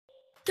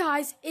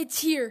Guys,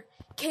 it's here.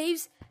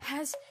 Caves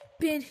is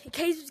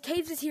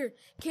here.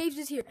 Caves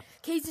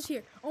is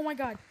here. Oh my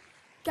god.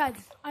 Guys,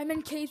 I'm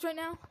in caves right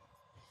now.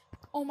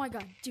 Oh my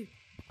god, dude.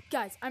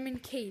 Guys, I'm in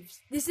caves.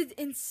 This is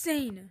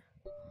insane.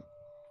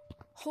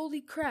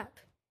 Holy crap.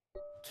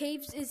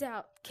 Caves is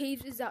out.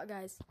 Caves is out,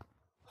 guys.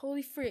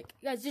 Holy frick.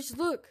 Guys, just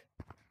look.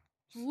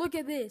 Look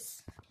at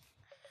this.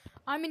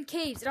 I'm in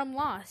caves and I'm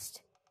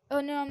lost.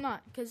 Oh, no, I'm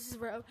not. Because this is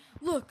where...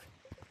 Look.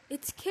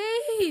 It's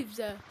caves.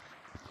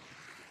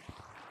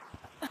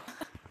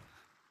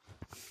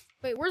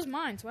 Wait, where's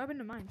mines? What happened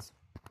to mines?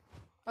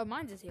 Oh,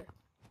 mines is here.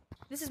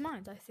 This is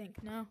mines, I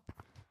think. No.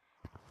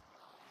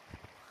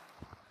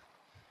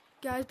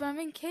 Guys, but I'm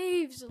in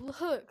caves.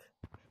 Look.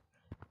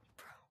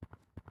 Bro.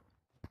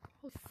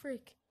 Holy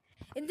frick.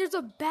 And there's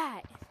a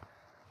bat.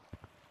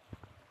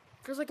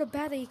 There's like a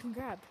bat that you can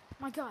grab.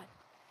 My god.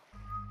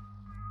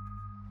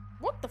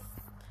 What the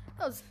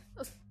that was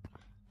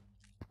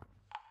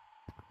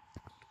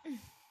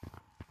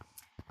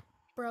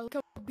Bro, look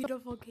how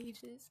beautiful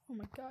caves is. Oh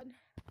my god.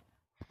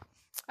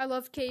 I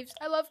love caves.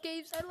 I love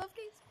caves. I love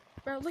caves.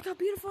 Bro, look how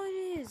beautiful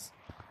it is.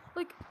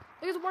 Look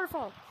at the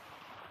waterfall.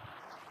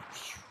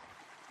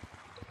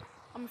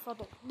 I'm gonna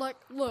fall.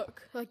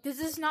 Look. Like, does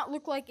this not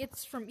look like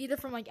it's from either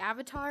from like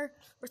Avatar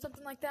or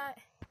something like that?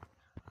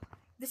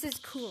 This is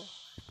cool.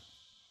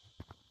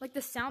 Like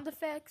the sound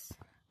effects,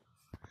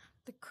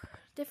 the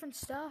different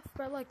stuff.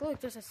 But like, look,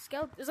 there's a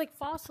skeleton. There's like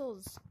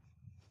fossils.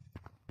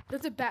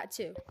 There's a bat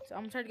too. So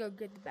I'm trying to go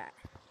get the bat.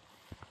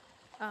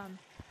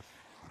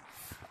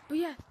 But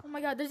yeah. Oh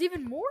my god. There's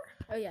even more.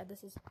 Oh yeah.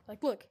 This is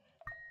like, look.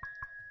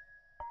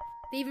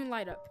 They even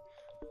light up.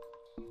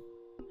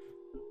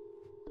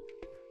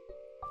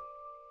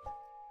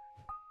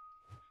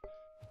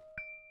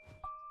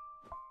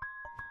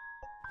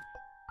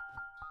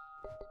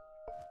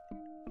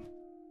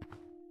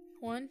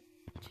 One,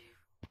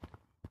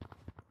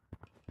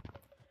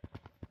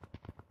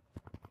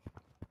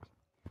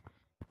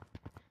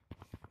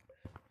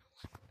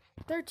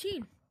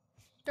 2.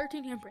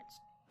 13 handprints.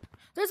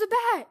 There's a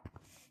bat.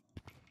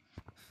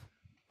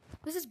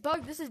 This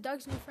is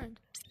Doug's new friend.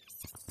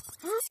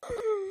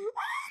 Oh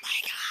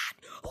my god.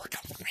 What the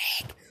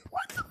frick?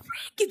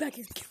 Get back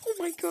here. Oh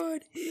my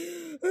god.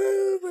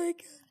 Oh my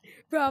god.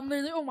 Bro, I'm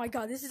literally, oh my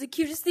god, this is the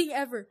cutest thing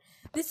ever.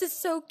 This is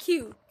so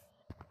cute.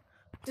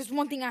 There's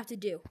one thing I have to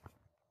do.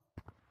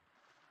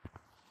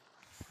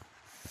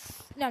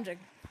 No, I'm joking.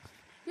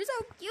 You're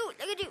so cute.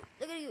 Look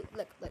at you.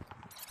 Look.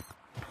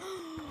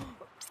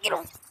 Get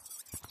off.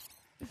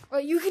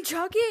 Wait, you can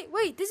chuck it?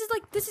 Wait, this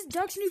is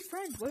Doug's new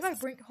friend. What if I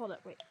bring... Hold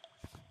up, wait.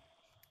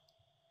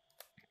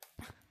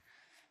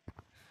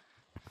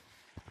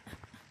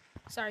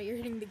 Sorry, you're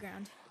hitting the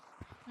ground.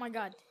 Oh my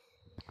god.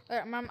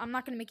 Right, I'm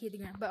not going to make you hit the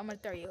ground, but I'm going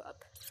to throw you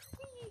up.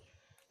 Whee!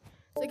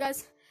 So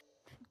guys,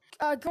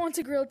 go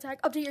into Gorilla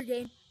Tag, update your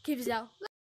game. Caves is out.